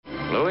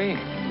we?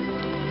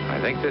 I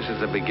think this is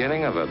the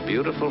beginning of a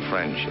beautiful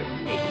friendship.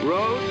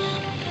 Roads?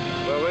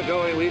 Where we're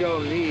going, we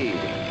don't need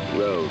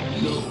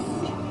roads.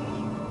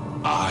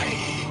 No.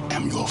 I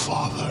am your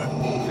father.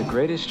 The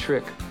greatest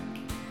trick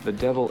the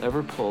devil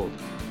ever pulled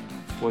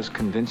was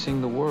convincing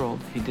the world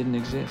he didn't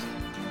exist.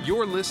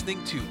 You're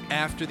listening to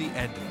After the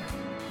Ending,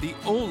 the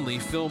only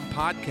film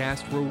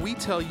podcast where we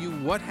tell you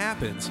what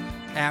happens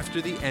after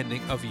the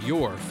ending of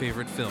your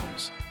favorite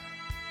films.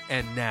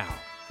 And now,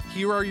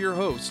 here are your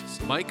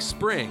hosts, Mike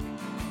Spring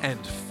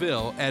and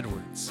Phil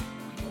Edwards.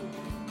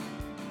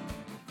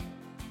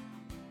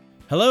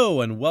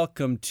 Hello and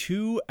welcome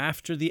to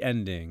After the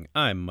Ending.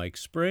 I'm Mike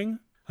Spring.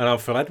 And I'm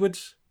Phil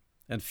Edwards.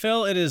 And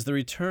Phil, it is the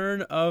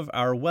return of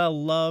our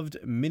well-loved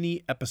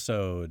mini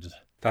episodes.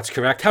 That's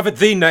correct. Have it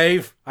thee,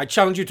 knave. I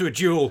challenge you to a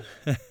duel.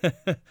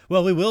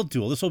 Well, we will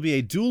duel. This will be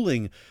a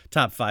dueling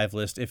top 5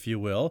 list, if you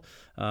will,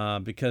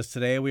 because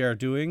today we are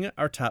doing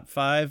our top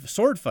 5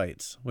 sword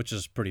fights, which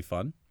is pretty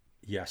fun.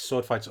 Yes,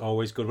 sword fights are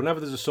always good. Whenever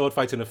there's a sword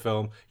fight in a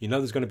film, you know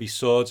there's going to be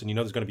swords and you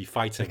know there's going to be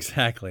fighting.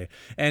 Exactly.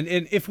 And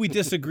if we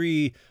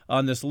disagree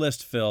on this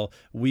list, Phil,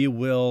 we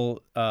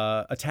will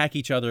attack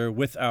each other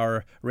with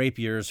our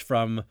rapiers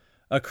from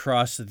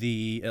across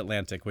the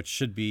Atlantic, which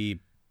should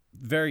be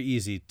very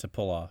easy to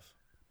pull off.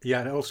 Yeah,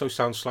 and it also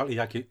sounds slightly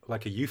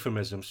like a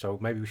euphemism, so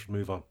maybe we should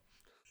move on.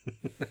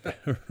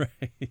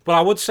 Right. But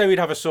I would say we'd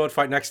have a sword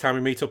fight next time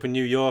we meet up in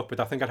New York, but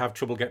I think I'd have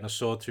trouble getting a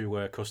sword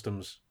through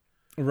customs.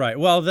 Right.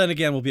 Well, then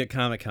again, we'll be at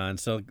Comic-Con,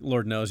 so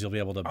Lord knows you'll be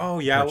able to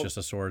purchase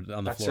a sword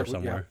on the floor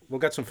somewhere. Yeah. We'll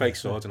get some fake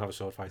swords and have a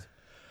sword fight.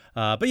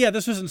 But yeah,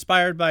 this was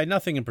inspired by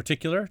nothing in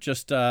particular.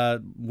 Just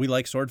we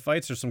like sword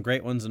fights. There's some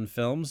great ones in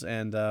films,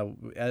 and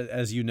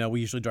as you know,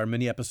 we usually do our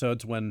mini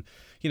episodes when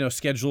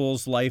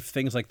schedules, life,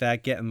 things like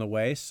that get in the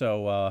way.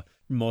 So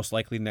most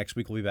likely next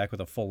week we'll be back with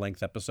a full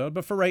length episode.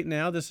 But for right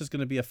now, this is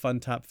going to be a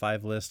fun top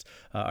 5 list.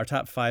 Our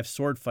top 5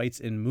 sword fights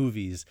in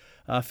movies.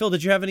 Phil,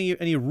 did you have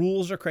any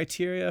rules or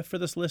criteria for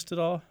this list at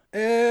all?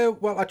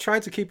 Well, I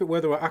tried to keep it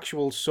where there were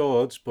actual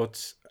swords,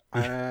 but.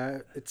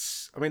 There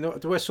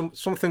were some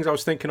things I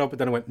was thinking of, but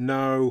then I went,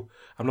 no,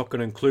 I'm not going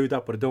to include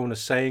that, but I don't want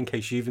to say in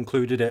case you've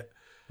included it.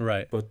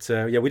 Right. But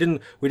we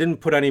didn't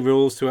put any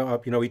rules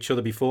to each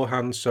other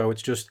beforehand, so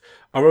it's just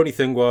our only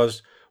thing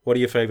was, what are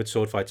your favorite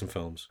sword fights in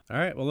films? All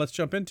right, well, let's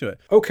jump into it.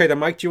 Okay, then,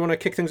 Mike, do you want to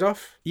kick things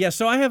off? Yeah,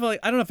 so I have I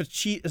don't know if a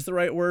cheat is the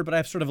right word, but I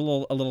have sort of a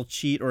little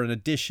cheat or an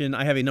addition.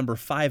 I have a number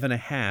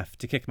 5.5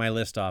 to kick my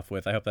list off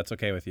with. I hope that's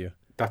okay with you.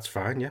 That's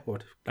fine, yeah.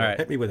 What? All right.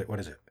 Hit me with it. What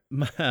is it?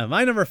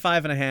 My number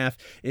 5.5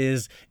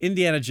 is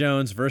Indiana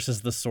Jones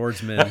versus the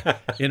Swordsman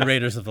in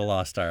Raiders of the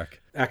Lost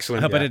Ark.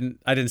 Excellent. I hope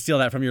I didn't steal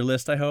that from your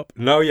list, I hope.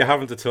 No, you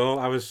haven't at all.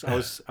 I was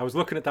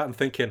looking at that and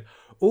thinking,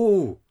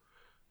 ooh,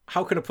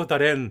 how can I put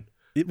that in?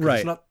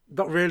 Right. It's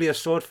not really a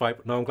sword fight,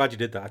 but no, I'm glad you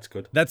did that. That's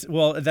good.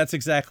 That's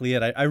exactly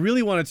it. I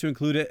really wanted to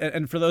include it.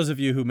 And for those of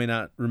you who may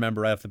not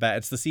remember right off the bat,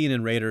 it's the scene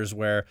in Raiders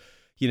where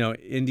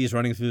Indy's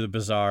running through the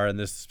bazaar and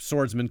this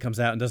swordsman comes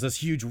out and does this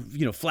huge,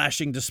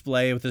 flashing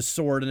display with his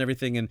sword and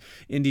everything. And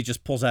Indy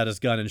just pulls out his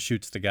gun and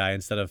shoots the guy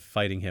instead of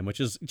fighting him, which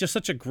is just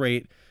such a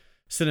great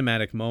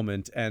cinematic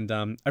moment. And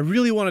I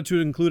really wanted to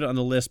include it on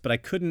the list, but I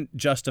couldn't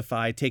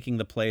justify taking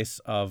the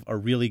place of a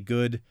really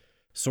good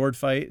sword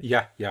fight.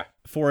 Yeah.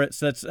 For it.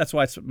 So that's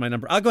why it's my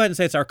number. I'll go ahead and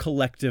say it's our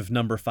collective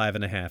number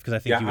 5.5 because I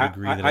think you would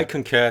agree that I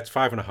concur. It's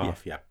 5.5.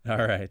 Yeah. All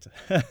right.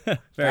 Very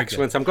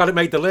excellent. Good. I'm glad it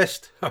made the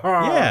list.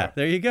 Yeah,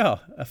 there you go.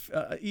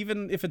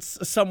 Even if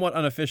it's somewhat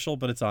unofficial,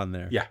 but it's on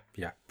there.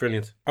 Yeah.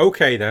 Brilliant.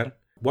 Okay, then.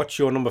 What's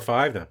your number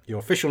 5 then? Your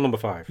official number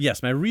 5?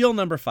 Yes, my real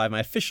number 5, my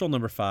official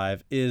number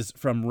 5 is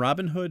from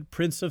Robin Hood,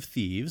 Prince of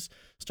Thieves,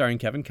 starring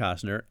Kevin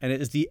Costner, and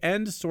it is the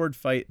end sword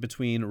fight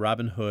between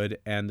Robin Hood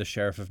and the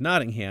Sheriff of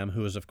Nottingham,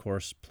 who is, of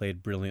course,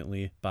 played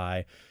brilliantly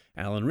by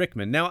Alan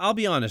Rickman. Now, I'll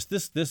be honest,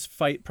 this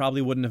fight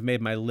probably wouldn't have made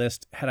my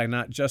list had I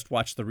not just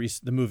watched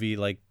the movie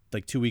like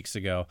 2 weeks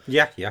ago.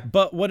 Yeah.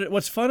 But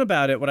what's fun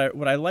about it, what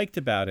I liked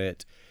about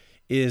it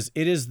is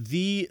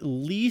the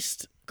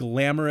least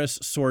glamorous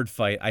sword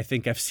fight I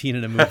think I've seen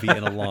in a movie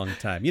in a long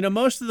time.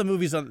 Most of the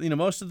movies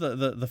most of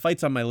the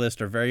fights on my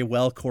list are very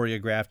well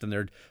choreographed and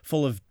they're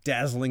full of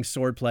dazzling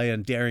swordplay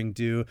and daring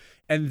do.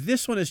 And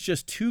this one is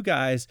just two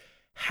guys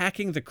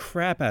hacking the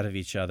crap out of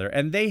each other,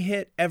 and they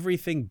hit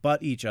everything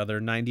but each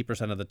other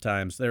 90% of the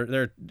times.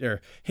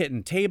 They're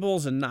hitting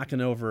tables and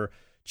knocking over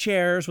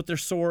chairs with their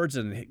swords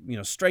and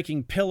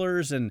striking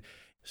pillars, and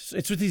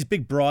it's with these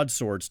big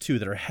broadswords too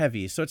that are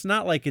heavy. So it's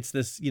not like it's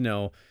this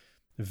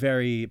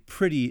very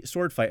pretty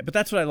sword fight, but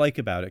that's what I like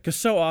about it, because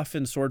so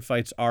often sword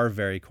fights are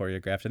very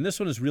choreographed, and this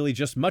one is really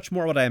just much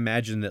more what I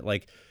imagine, that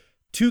like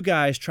two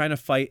guys trying to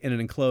fight in an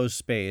enclosed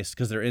space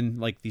because they're in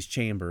like these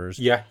chambers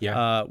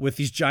with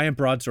these giant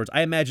broadswords.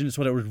 I imagine it's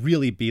what it would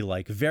really be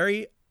like.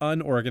 Very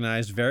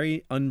unorganized,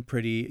 very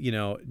unpretty,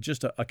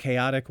 just a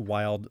chaotic,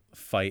 wild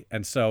fight.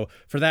 And so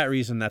for that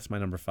reason, that's my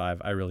number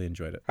 5. I really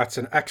enjoyed it. That's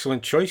an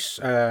excellent choice.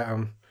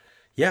 I'd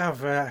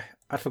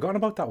forgotten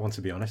about that one,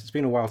 to be honest. It's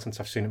been a while since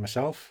I've seen it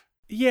myself.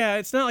 Yeah,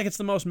 it's not like it's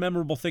the most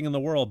memorable thing in the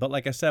world, but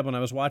like I said, when I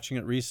was watching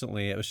it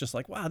recently, it was just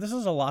like, wow, this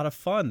is a lot of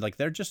fun. Like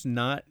they're just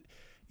not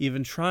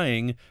even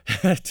trying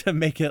to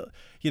make it,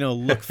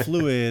 look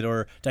fluid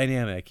or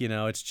dynamic.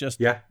 It's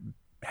just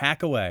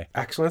hack away.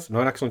 Excellent. No,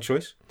 an excellent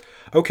choice.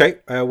 Okay,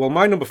 well,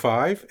 my number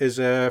 5 is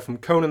from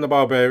Conan the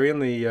Barbarian,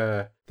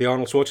 the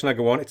Arnold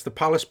Schwarzenegger one. It's the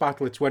palace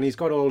battle. It's when he's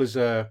got all his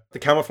the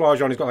camouflage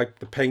on. He's got like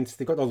the paint.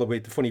 They've got all the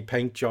funny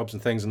paint jobs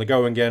and things, and they're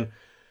going in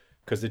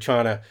because they're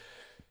trying to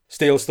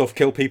steal stuff,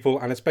 kill people,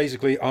 and it's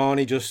basically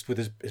Arnie just with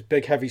his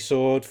big heavy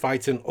sword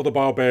fighting other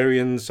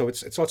barbarians. So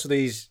it's lots of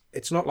these.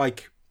 It's not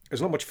like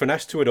there's not much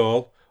finesse to it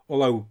all,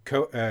 although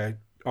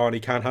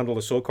Arnie can handle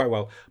the sword quite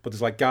well. But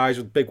there's like guys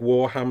with big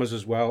war hammers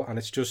as well, and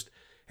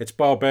it's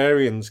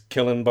barbarians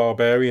killing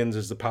barbarians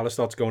as the palace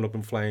starts going up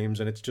in flames,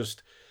 and it's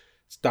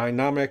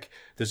dynamic.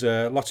 There's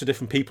lots of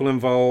different people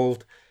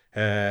involved.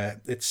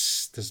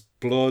 There's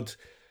blood.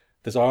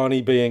 There's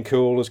Arnie being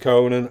cool as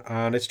Conan,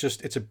 and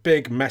it's a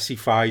big messy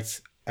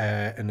fight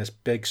in this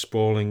big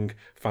sprawling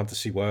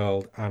fantasy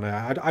world, and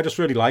I just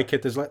really like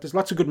it. There's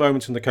lots of good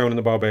moments in the Conan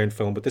the Barbarian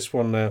film, but this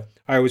one I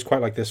always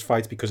quite like this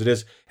fight because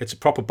it's a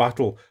proper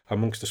battle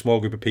amongst a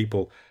small group of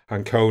people,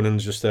 and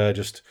Conan's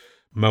just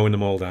mowing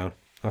them all down.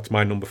 That's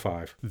my number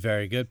 5.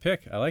 Very good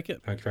pick. I like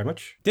it. Thank you very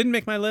much. Didn't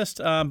make my list,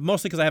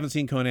 mostly because I haven't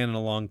seen Conan in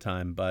a long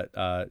time, but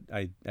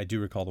I do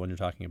recall the one you're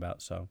talking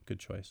about, so good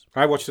choice.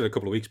 I watched it a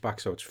couple of weeks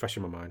back, so it's fresh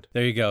in my mind.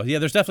 There you go. Yeah,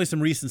 there's definitely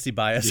some recency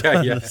bias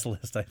on this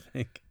list, I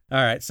think.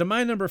 All right, so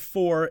my number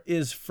 4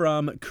 is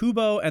from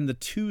Kubo and the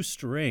Two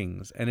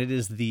Strings, and it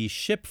is the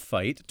ship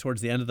fight towards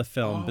the end of the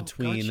film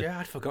between... God, yeah,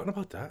 I'd forgotten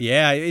about that.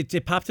 Yeah,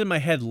 it popped in my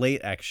head late,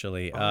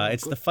 actually.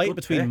 It's the fight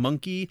between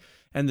Monkey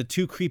and the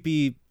two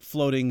creepy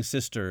floating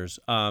sisters.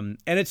 And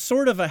it's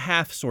sort of a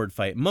half sword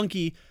fight.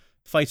 Monkey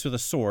fights with a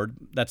sword.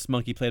 That's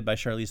Monkey, played by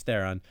Charlize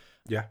Theron.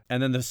 Yeah.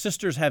 And then the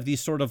sisters have these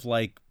sort of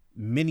like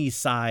mini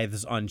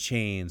scythes on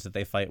chains that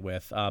they fight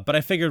with. But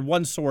I figured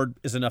one sword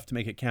is enough to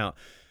make it count.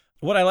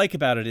 What I like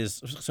about it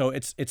is, so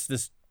it's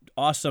this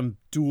awesome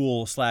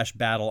duel /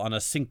 battle on a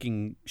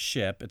sinking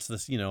ship. It's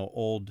this,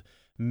 old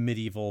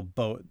medieval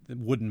boat,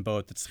 wooden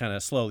boat that's kind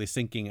of slowly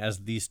sinking as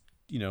these,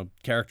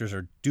 characters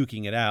are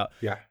duking it out.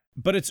 Yeah.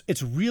 But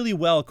it's really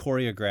well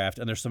choreographed,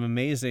 and there's some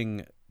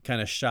amazing kind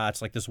of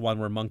shots, like this one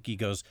where Monkey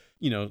goes,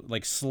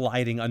 like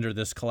sliding under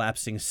this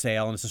collapsing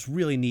sail, and it's this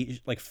really neat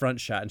like front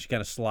shot, and she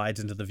kind of slides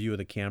into the view of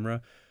the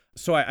camera.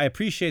 So I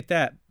appreciate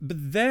that. But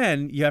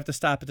then you have to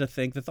stop it to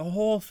think that the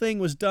whole thing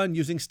was done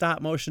using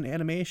stop motion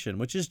animation,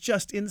 which is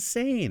just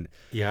insane.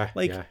 Yeah.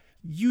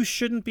 You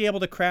shouldn't be able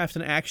to craft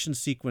an action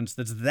sequence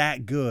that's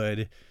that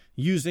good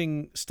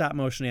using stop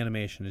motion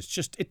animation.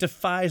 It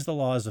defies the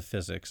laws of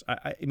physics.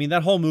 I mean,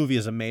 that whole movie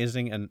is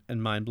amazing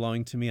and mind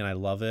blowing to me, and I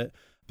love it.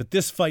 But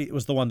this fight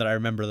was the one that I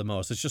remember the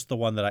most. It's just the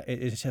one that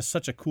it has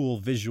such a cool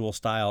visual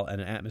style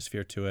and an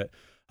atmosphere to it.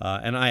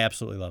 And I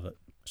absolutely love it.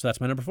 So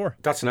that's my number 4.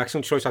 That's an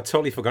excellent choice. I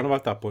totally forgot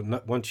about that,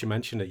 but once you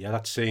mentioned it,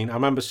 that scene. I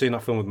remember seeing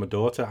that film with my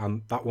daughter,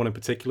 and that one in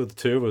particular, the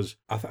two of us,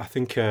 I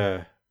think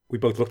we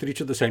both looked at each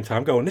other at the same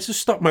time going, this is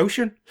stop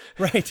motion.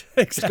 Right,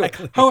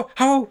 exactly.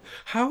 How?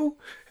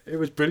 It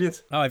was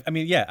brilliant. Oh, I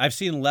mean, yeah, I've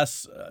seen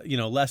less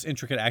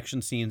intricate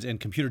action scenes and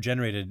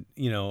computer-generated,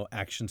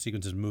 action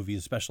sequences,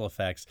 movies, special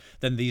effects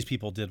than these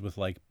people did with,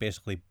 like,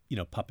 basically,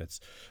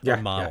 puppets or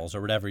models or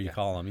whatever you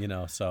call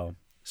them, so...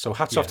 So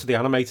hats off to the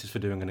animators for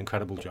doing an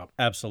incredible job.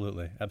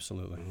 Absolutely.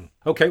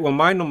 Okay, well,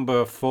 my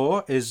number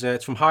 4 is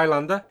it's from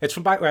Highlander. It's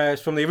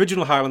from the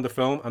original Highlander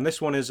film, and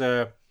this one is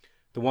the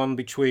one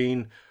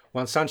between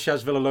Juan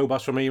Sanchez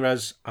Villalobos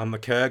Ramirez and the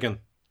Kurgan.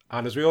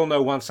 And as we all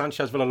know, Juan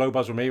Sanchez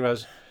Villalobos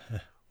Ramirez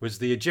was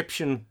the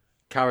Egyptian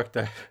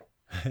character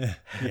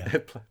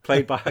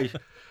played by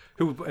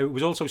who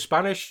was also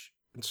Spanish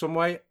in some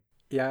way.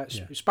 Yeah.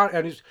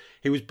 And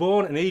he was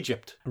born in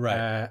Egypt,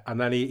 right? And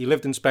then he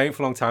lived in Spain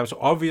for a long time. So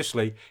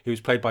obviously he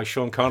was played by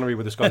Sean Connery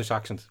with a Scottish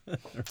accent.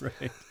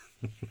 Right.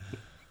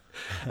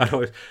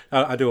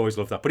 I do always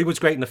love that. But he was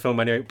great in the film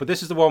anyway. But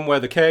this is the one where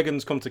the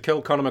Kurgans come to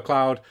kill Conor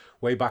McLeod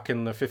way back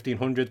in the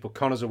 1500s, but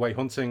Conor's away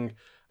hunting.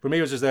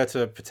 Ramirez is there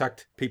to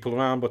protect people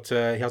around, but he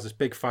has this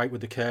big fight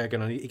with the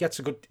Kurgan,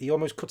 and he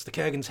almost cuts the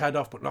Kurgan's head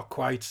off, but not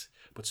quite,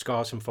 but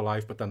scars him for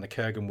life. But then the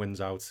Kurgan wins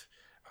out,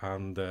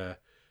 and the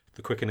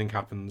quickening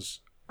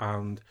happens,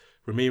 and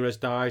Ramirez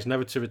dies,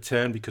 never to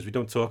return, because we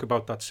don't talk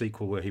about that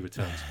sequel where he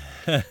returns.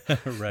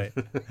 Right.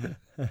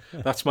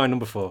 That's my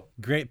number 4.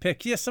 Great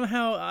pick. Yeah,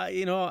 somehow,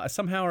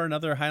 somehow or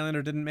another,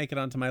 Highlander didn't make it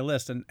onto my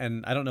list,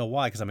 and I don't know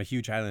why, because I'm a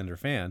huge Highlander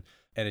fan,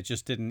 and it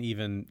just didn't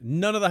even,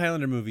 none of the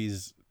Highlander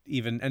movies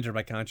even entered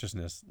my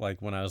consciousness,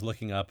 like when I was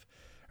looking up,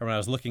 or when I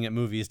was looking at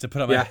movies to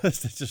put on my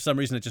list. For some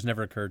reason, it just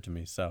never occurred to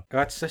me. So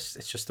it's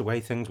just the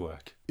way things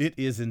work. It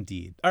is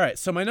indeed. All right,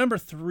 so my number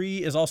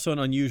 3 is also an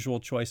unusual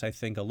choice, I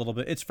think, a little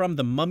bit. It's from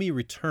The Mummy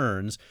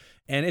Returns,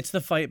 and it's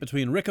the fight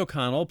between Rick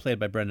O'Connell, played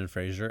by Brendan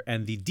Fraser,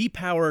 and the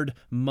depowered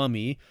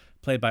mummy,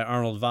 played by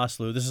Arnold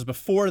Vosloo. This is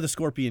before The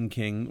Scorpion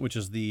King, which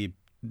is the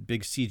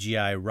big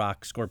CGI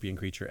rock scorpion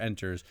creature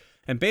enters.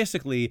 And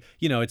basically,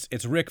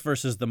 it's Rick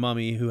versus the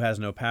mummy who has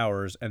no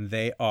powers, and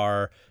they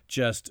are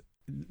just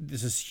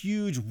this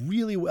huge,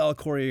 really well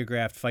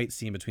choreographed fight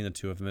scene between the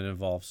two of them. It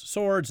involves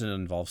swords and it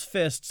involves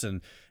fists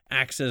and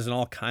axes and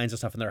all kinds of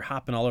stuff, and they're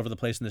hopping all over the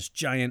place in this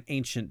giant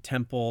ancient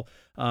temple.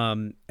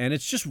 And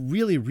it's just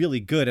really, really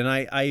good. And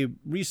I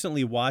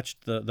recently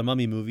watched the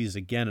Mummy movies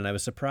again, and I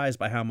was surprised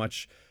by how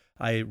much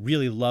I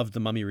really loved The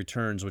Mummy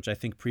Returns, which I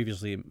think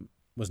previously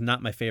was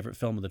not my favorite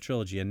film of the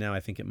trilogy, and now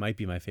I think it might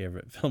be my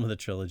favorite film of the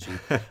trilogy.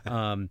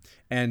 And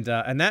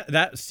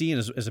that scene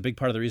is a big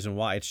part of the reason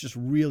why. It's just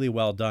really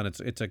well done.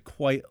 It's a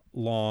quite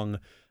long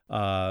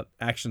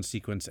action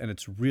sequence, and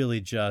it's really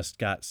just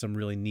got some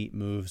really neat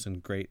moves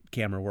and great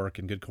camera work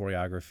and good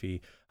choreography,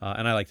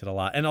 and I liked it a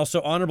lot. And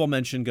also, honorable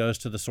mention goes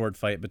to the sword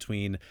fight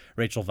between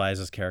Rachel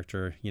Weisz's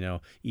character,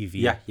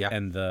 Evie,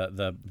 and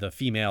the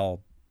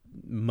female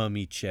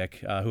mummy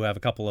chick, who have a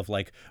couple of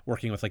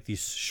working with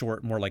these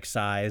short, more like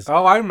size.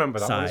 Oh, I remember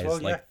that size, one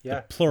as well.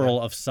 The plural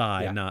of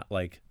sigh, not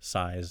like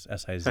size,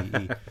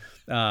 S-I-Z-E,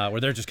 where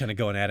they're just kind of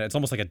going at it. It's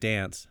almost like a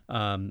dance.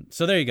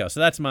 So there you go.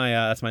 So that's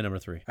my number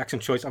 3.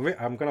 Excellent choice. I'm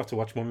gonna have to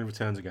watch Mummy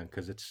Returns again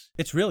because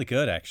it's really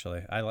good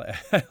actually. I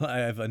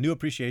have a new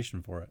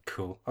appreciation for it.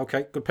 Cool.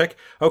 Okay, good pick.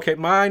 Okay,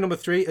 my number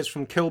 3 is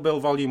from Kill Bill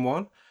Volume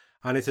 1,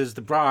 and it is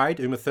The Bride,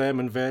 Uma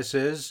Thurman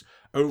versus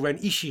O-Ren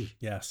Ishii.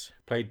 Yes.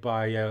 Played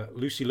by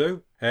Lucy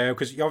Liu.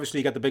 Because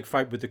obviously you got the big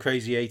fight with the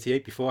Crazy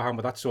 88 beforehand,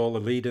 but that's all the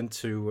lead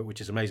into, which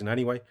is amazing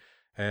anyway.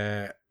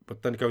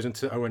 But then it goes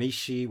into O-Ren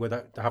Ishii,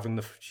 where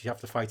she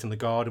have to fight in the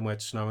garden where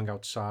it's snowing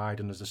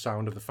outside, and there's the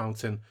sound of the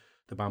fountain,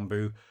 the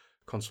bamboo,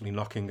 constantly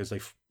knocking as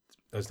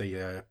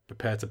they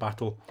prepare to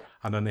battle.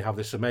 And then they have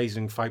this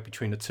amazing fight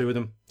between the two of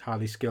them,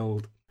 highly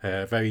skilled,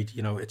 very,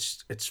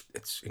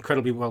 it's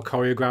incredibly well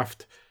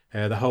choreographed.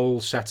 The whole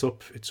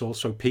setup, it's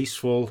also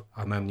peaceful,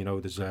 and then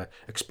there's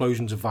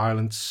explosions of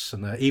violence,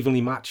 and they're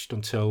evenly matched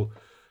until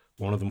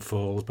one of them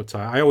falls. But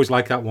I always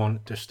like that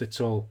one.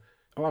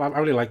 I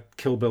really like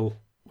Kill Bill.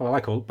 Well, I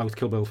like both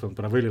Kill Bill films,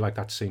 but I really like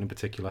that scene in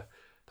particular.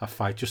 That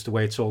fight, just the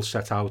way it's all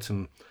set out,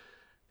 and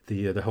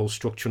the whole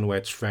structure and the way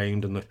it's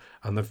framed, and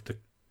the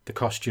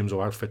costumes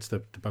or outfits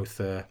they're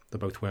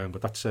both wearing.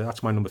 But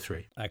that's my number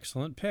 3.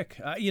 Excellent pick.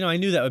 I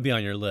knew that would be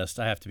on your list.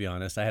 I have to be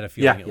honest. I had a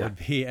feeling it would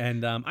be,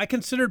 and I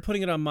considered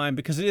putting it on mine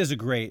because it is a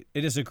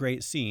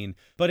great scene.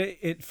 But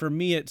it for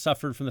me, it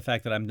suffered from the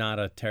fact that I'm not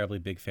a terribly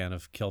big fan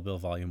of Kill Bill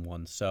Volume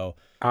 1. So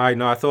I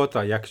thought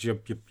that, because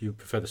you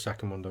prefer the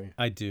second one, don't you?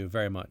 I do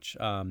very much.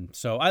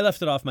 So I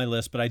left it off my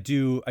list, but I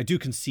do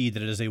concede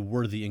that it is a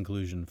worthy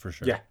inclusion for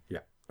sure. Yeah.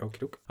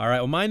 Okay. All right.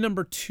 Well, my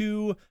number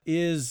 2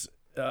 is.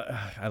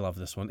 I love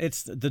this one.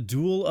 It's The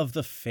Duel of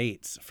the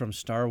Fates from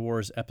Star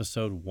Wars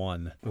Episode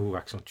 1. Oh,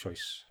 excellent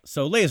choice.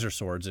 So laser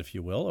swords, if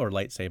you will, or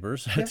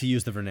lightsabers, to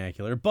use the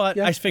vernacular. But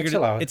I figured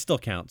it still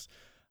counts.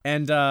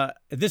 And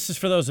this is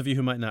for those of you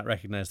who might not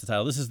recognize the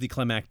title. This is the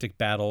climactic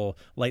battle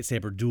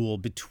lightsaber duel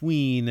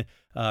between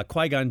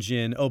Qui-Gon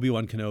Jinn,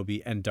 Obi-Wan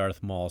Kenobi, and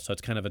Darth Maul. So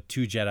it's kind of a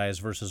 2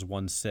 Jedis versus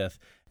 1 Sith.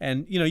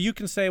 And, you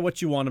can say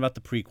what you want about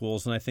the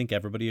prequels, and I think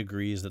everybody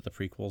agrees that the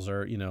prequels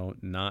are,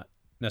 not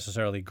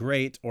necessarily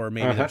great, or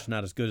maybe they're just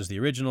not as good as the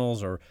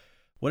originals, or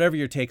whatever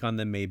your take on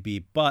them may be.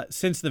 But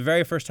since the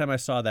very first time I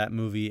saw that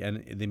movie,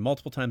 and the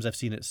multiple times I've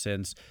seen it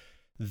since,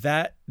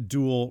 that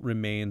duel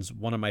remains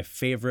one of my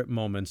favorite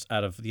moments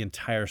out of the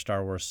entire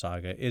Star Wars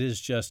saga. It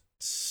is just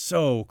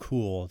so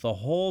cool. The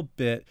whole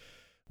bit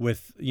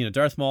with,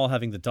 Darth Maul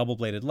having the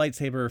double-bladed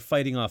lightsaber,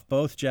 fighting off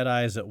both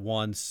Jedis at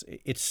once.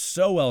 It's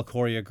so well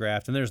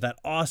choreographed, and there's that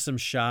awesome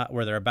shot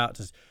where they're about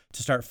to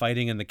start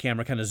fighting, and the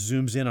camera kind of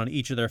zooms in on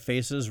each of their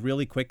faces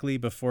really quickly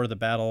before the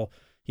battle,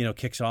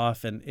 kicks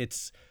off, and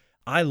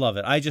I love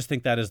it. I just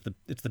think that it's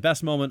the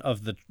best moment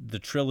of the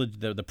trilogy,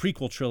 the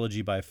prequel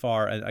trilogy by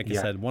far. And like I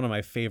said, one of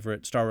my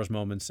favorite Star Wars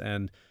moments.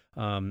 And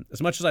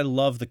as much as I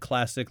love the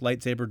classic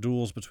lightsaber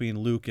duels between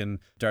Luke and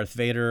Darth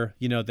Vader,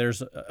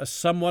 there's a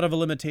somewhat of a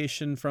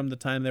limitation from the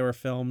time they were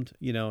filmed,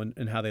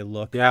 and how they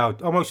look. Yeah,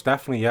 almost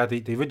definitely. Yeah,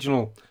 the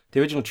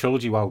original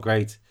trilogy, while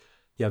great,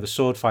 the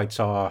sword fights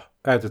are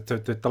the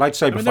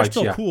lightsaber fights. They're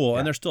still cool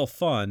and they're still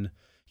fun.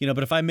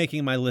 But if I'm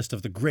making my list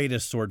of the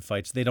greatest sword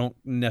fights, they don't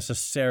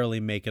necessarily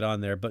make it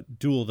on there, but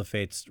Duel of the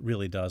Fates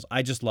really does.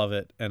 I just love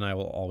it, and I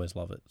will always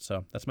love it.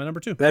 So that's my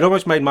number 2. They'd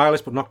almost made my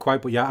list, but not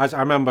quite. But as I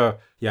remember,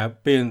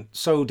 being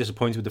so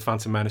disappointed with The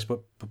Phantom Menace,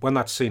 but when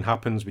that scene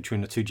happens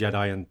between the 2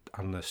 Jedi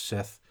and the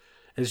Sith,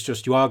 it's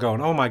just, you are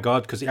going, oh my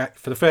God, because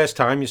for the first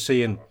time you're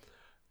seeing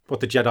what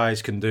the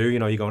Jedis can do.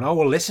 You're going, oh,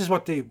 well, this is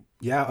what I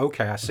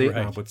see it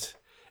now. But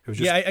it was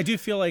just... I do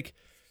feel like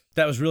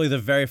that was really the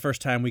very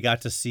first time we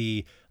got to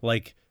see,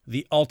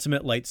 the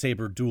ultimate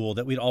lightsaber duel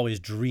that we'd always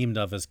dreamed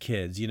of as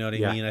kids. You know what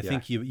I mean? I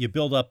think you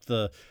build up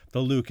the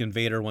Luke and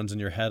Vader ones in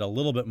your head a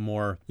little bit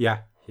more. Yeah.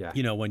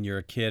 When you're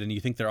a kid and you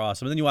think they're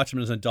awesome. And then you watch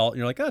them as an adult and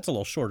you're like, oh, it's a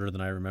little shorter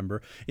than I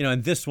remember.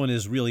 And this one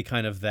is really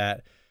kind of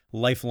that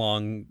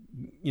lifelong,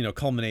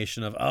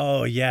 culmination of,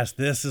 oh, yes,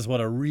 this is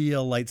what a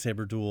real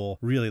lightsaber duel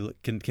really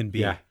can be.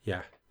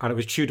 Yeah. And it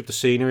was chewed up the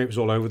scenery. It was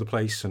all over the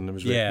place, and it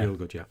was real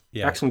good.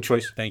 Yeah, excellent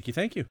choice. Thank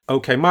you.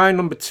 Okay, my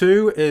number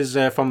 2 is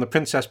from The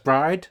Princess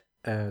Bride.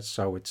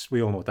 So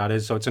we all know what that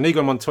is. So it's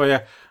Inigo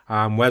Montoya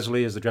and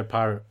Wesley as the Dread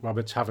Pirate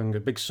Roberts having a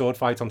big sword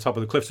fight on top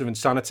of the Cliffs of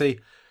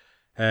Insanity.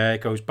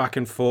 It goes back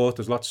and forth.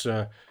 There's lots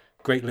of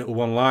great little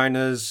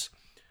one-liners.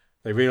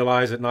 They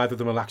realise that neither of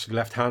them are actually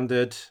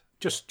left-handed.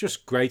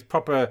 Just great,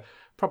 proper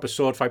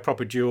sword fight,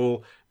 proper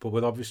duel, but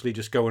with obviously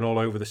just going all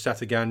over the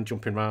set again,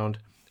 jumping around.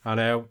 And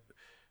I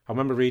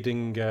remember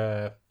reading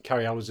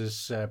Cary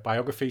Elwes'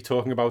 biography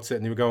talking about it,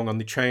 and they were going on.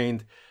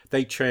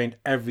 They trained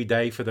every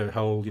day for the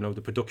whole,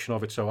 the production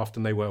of it. So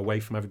often they were away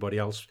from everybody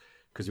else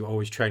because they were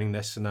always training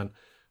this. And then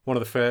one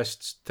of the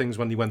first things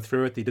when they went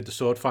through it, they did the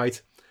sword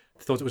fight.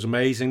 They thought it was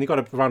amazing. They got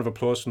a round of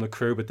applause from the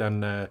crew, but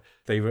then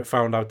they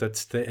found out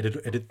that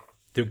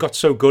they got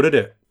so good at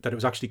it that it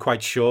was actually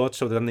quite short.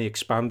 So then they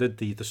expanded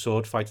the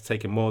sword fight to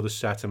take in more of the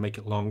set and make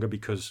it longer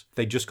because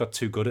they just got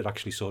too good at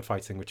actually sword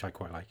fighting, which I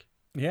quite like.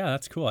 Yeah,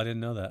 that's cool. I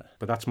didn't know that.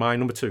 But that's my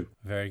number 2.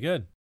 Very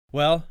good.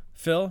 Well,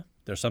 Phil,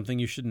 there's something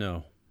you should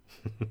know.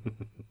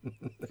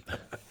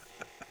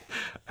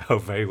 Oh,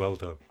 very well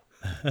done.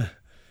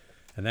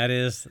 And that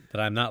is that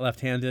I'm not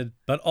left-handed,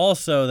 but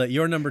also that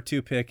your number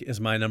 2 pick is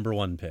my number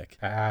 1 pick.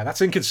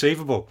 That's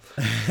inconceivable.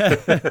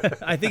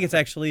 I think it's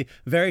actually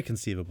very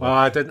conceivable. Well,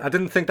 I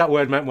didn't think that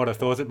word meant what I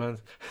thought it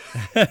meant.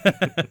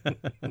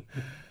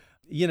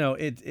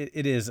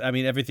 It is. I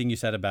mean, everything you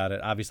said about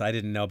it. Obviously, I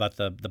didn't know about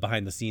the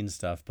behind-the-scenes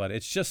stuff, but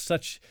it's just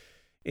such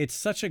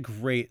a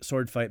great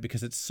sword fight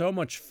because it's so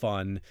much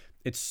fun.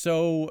 It's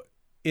so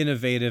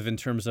innovative in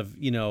terms of,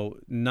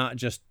 not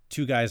just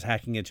two guys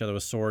hacking each other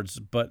with swords,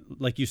 but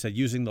like you said,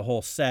 using the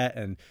whole set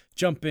and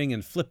jumping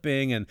and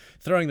flipping and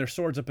throwing their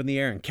swords up in the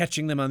air and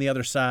catching them on the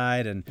other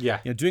side and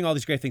doing all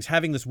these great things,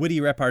 having this witty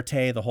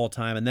repartee the whole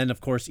time. And then,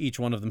 of course, each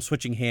one of them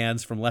switching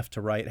hands from left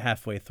to right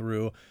halfway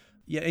through,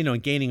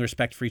 and gaining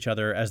respect for each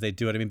other as they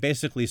do it. I mean,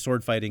 basically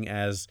sword fighting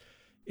as,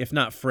 if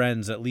not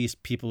friends, at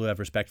least people who have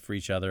respect for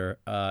each other.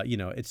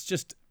 It's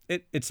just,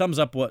 it sums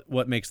up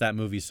what makes that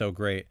movie so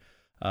great.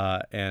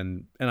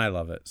 And I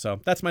love it. So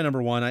that's my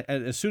number 1.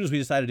 As soon as we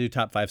decided to do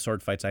top 5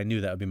 sword fights, I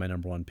knew that would be my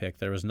number 1 pick.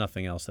 There was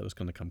nothing else that was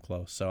going to come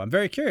close. So I'm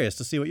very curious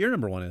to see what your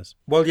number 1 is.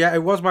 Well, yeah,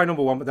 it was my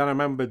number 1, but then I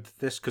remembered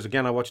this because,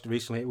 again, I watched it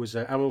recently. It was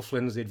Errol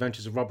Flynn's The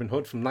Adventures of Robin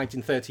Hood from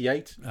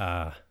 1938,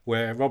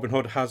 where Robin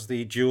Hood has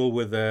the duel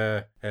with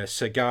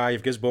Sir Guy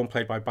of Gisborne,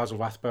 played by Basil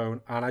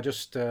Rathbone. And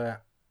it's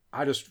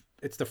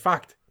the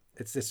fact.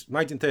 It's this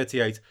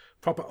 1938,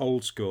 proper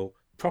old school,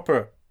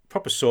 proper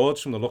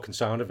swords from the look and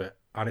sound of it.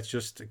 And it's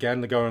just, again,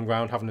 they're going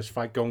around having this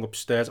fight going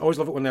upstairs. I always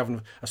love it when they're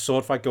having a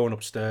sword fight going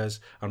upstairs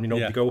and,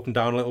 you go up and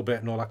down a little bit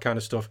and all that kind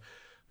of stuff.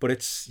 But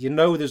it's,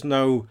 there's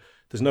no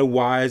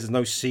wires, there's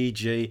no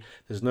CG,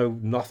 there's no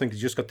nothing. You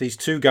just got these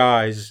two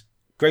guys,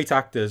 great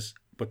actors,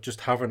 but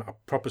just having a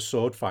proper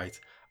sword fight.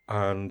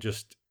 And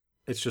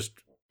it's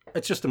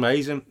just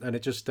amazing. And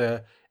it's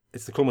the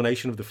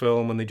culmination of the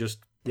film. And I just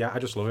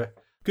love it.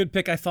 Good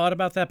pick. I thought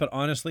about that, but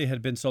honestly, it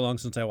had been so long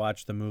since I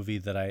watched the movie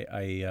that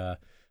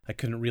I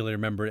couldn't really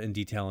remember it in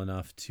detail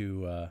enough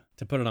to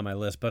put it on my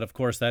list. But of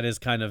course, that is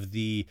kind of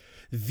the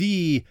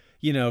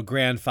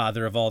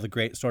grandfather of all the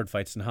great sword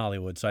fights in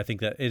Hollywood. So I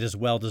think that it is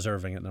well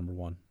deserving at number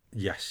 1.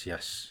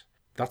 Yes.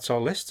 That's our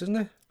list, isn't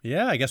it?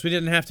 Yeah, I guess we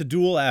didn't have to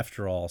duel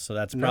after all, so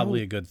that's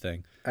probably a good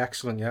thing.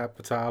 Excellent, yeah.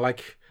 But I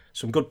like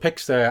some good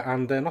picks there,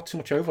 and not too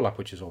much overlap,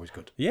 which is always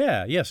good.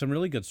 Yeah, some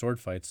really good sword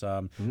fights.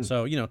 So,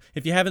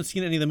 if you haven't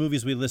seen any of the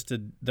movies we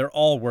listed, they're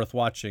all worth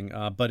watching.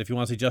 But if you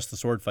want to see just the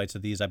sword fights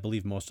of these, I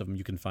believe most of them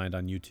you can find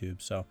on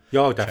YouTube. So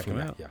definitely. Check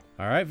them out. Yeah.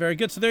 All right, very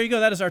good. So there you go.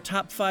 That is our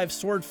top 5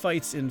 sword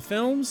fights in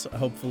films.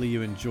 Hopefully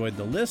you enjoyed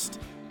the list.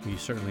 We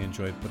certainly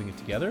enjoyed putting it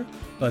together,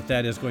 but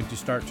that is going to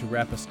start to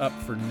wrap us up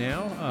for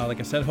now.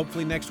 Like I said,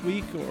 hopefully next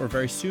week or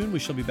very soon, we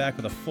shall be back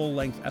with a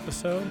full-length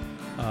episode.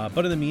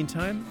 But in the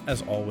meantime,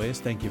 as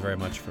always, thank you very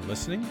much for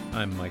listening.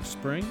 I'm Mike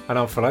Spring. And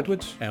I'm Phil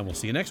Edwards. And we'll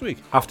see you next week.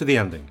 After the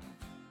ending.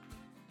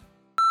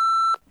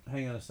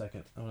 Hang on a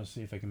second. I want to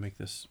see if I can make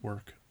this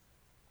work.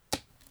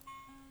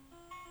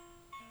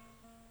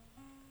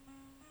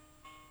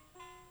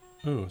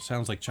 Ooh, it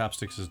sounds like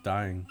Chopsticks is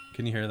dying.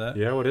 Can you hear that?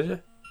 Yeah, what is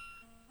it?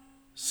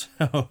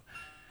 So,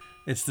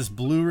 it's this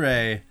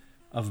Blu-ray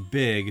of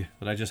Big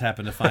that I just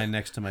happened to find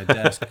next to my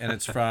desk, and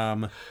it's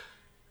from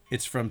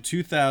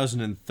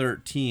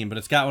 2013, but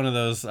it's got one of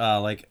those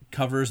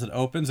covers that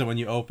opens, and when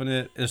you open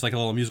it, there's like a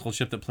little musical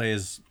chip that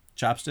plays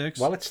Chopsticks.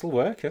 Well, it's still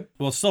working.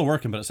 Well, it's still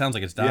working, but it sounds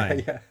like it's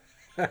dying.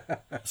 Yeah.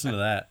 Listen to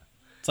that.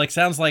 It's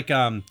sounds like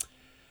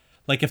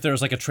if there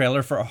was like a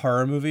trailer for a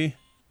horror movie.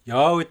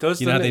 Oh, it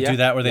does. You know how they do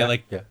that where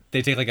they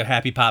they take like a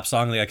happy pop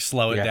song, and they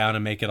slow it down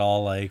and make it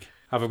all like.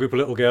 Have a group of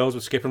little girls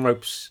with skipping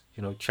ropes,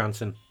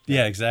 chanting.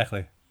 Yeah,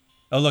 exactly.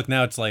 Oh, look,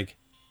 now it's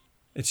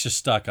it's just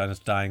stuck on its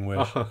dying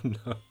wish. Oh,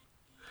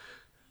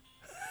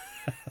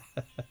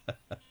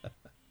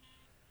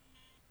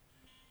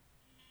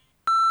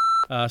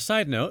 no.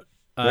 Side note,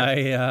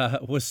 I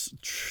was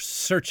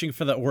searching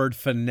for the word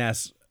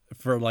finesse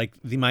for like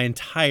my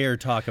entire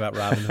talk about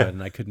Robin Hood,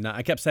 and I could not.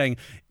 I kept saying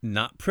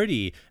not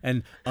pretty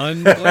and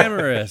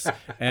unglamorous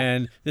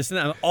and this and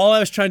that. All I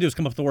was trying to do was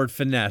come up with the word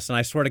finesse, and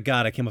I swear to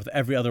God, I came up with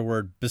every other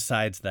word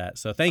besides that.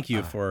 So thank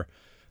you for.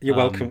 You're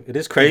welcome. It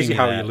is crazy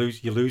how that.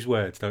 you lose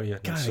words, don't you?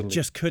 God, I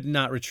just could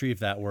not retrieve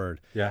that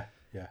word. Yeah.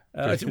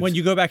 When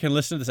you go back and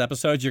listen to this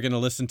episode, you're going to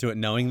listen to it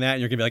knowing that, and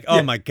you're going to be like,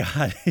 "Oh my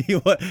God,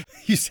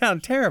 you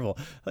sound terrible!"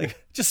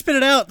 Like, just spit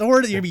it out. The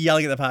word you're going to be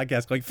yelling at the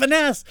podcast, going,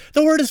 "Finesse."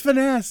 The word is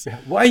finesse. Yeah.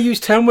 Why use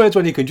 10 words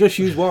when you can just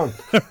use one?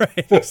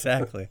 Right,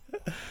 exactly.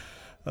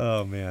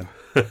 Oh man.